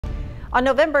On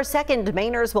November 2nd,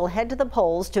 Mainers will head to the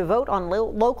polls to vote on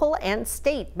local and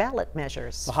state ballot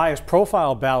measures. The highest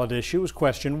profile ballot issue is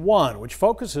Question 1, which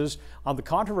focuses on the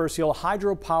controversial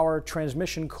hydropower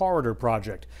transmission corridor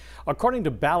project. According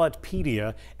to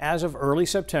Ballotpedia, as of early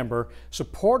September,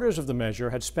 supporters of the measure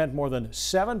had spent more than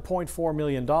 $7.4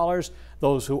 million.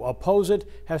 Those who oppose it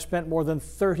have spent more than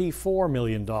 $34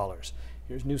 million.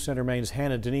 Here's News Center Maine's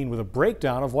Dineen with a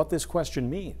breakdown of what this question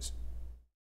means.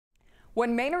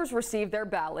 When Mainers receive their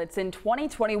ballots in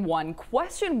 2021,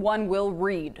 Question 1 will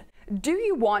read, do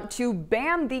you want to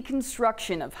ban the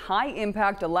construction of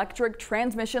high-impact electric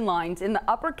transmission lines in the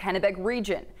Upper Kennebec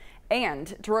region,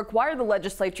 and to require the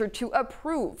legislature to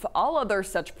approve all other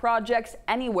such projects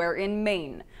anywhere in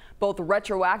Maine, both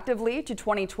retroactively to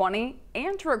 2020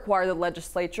 and to require the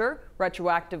legislature,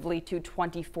 retroactively to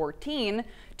 2014,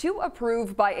 to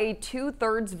approve by a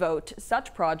 2/3 vote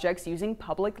such projects using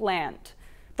public land?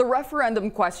 The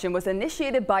referendum question was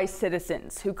initiated by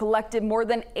citizens who collected more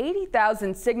than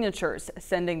 80,000 signatures,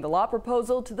 sending the law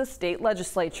proposal to the state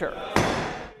legislature.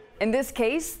 In this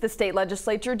case, the state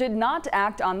legislature did not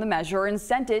act on the measure and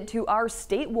sent it to our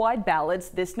statewide ballots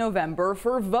this November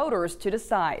for voters to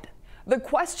decide. The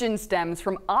question stems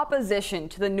from opposition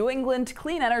to the New England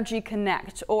Clean Energy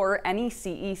Connect, or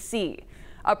NECEC,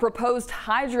 a proposed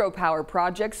hydropower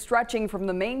project stretching from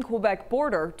the Maine-Quebec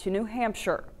border to New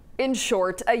Hampshire. In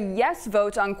short, a yes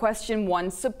vote on Question 1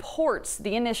 supports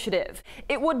the initiative.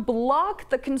 It would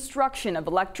block the construction of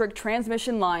electric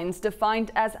transmission lines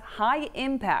defined as high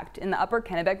impact in the Upper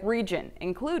Kennebec region,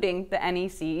 including the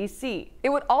NECEC. It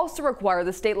would also require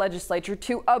the state legislature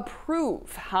to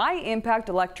approve high impact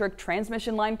electric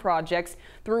transmission line projects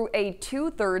through a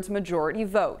 2/3 majority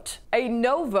vote. A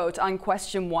no vote on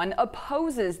Question 1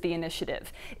 opposes the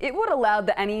initiative. It would allow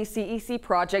the NECEC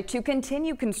project to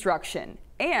continue construction,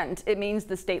 and it means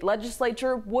the state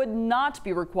legislature would not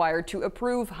be required to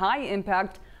approve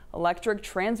high-impact electric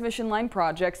transmission line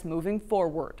projects moving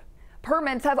forward.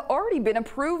 Permits have already been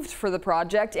approved for the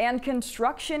project and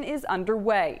construction is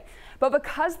underway. But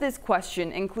because this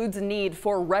question includes a need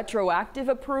for retroactive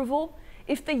approval,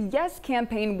 if the yes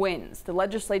campaign wins, the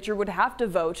legislature would have to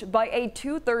vote by a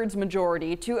 2/3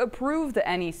 majority to approve the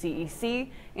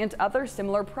NECEC and other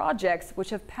similar projects which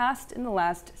have passed in the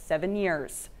last 7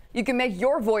 years. You can make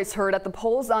your voice heard at the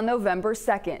polls on November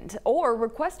 2nd, or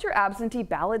request your absentee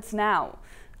ballots now.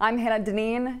 I'm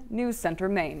Dineen, News Center,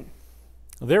 Maine.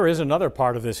 There is another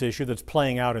part of this issue that's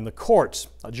playing out in the courts.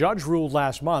 A judge ruled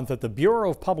last month that the Bureau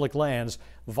of Public Lands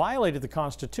violated the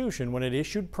Constitution when it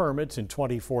issued permits in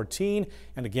 2014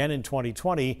 and again in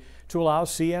 2020 to allow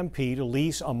CMP to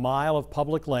lease a mile of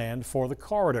public land for the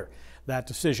corridor. That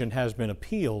decision has been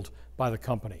appealed by the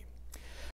company.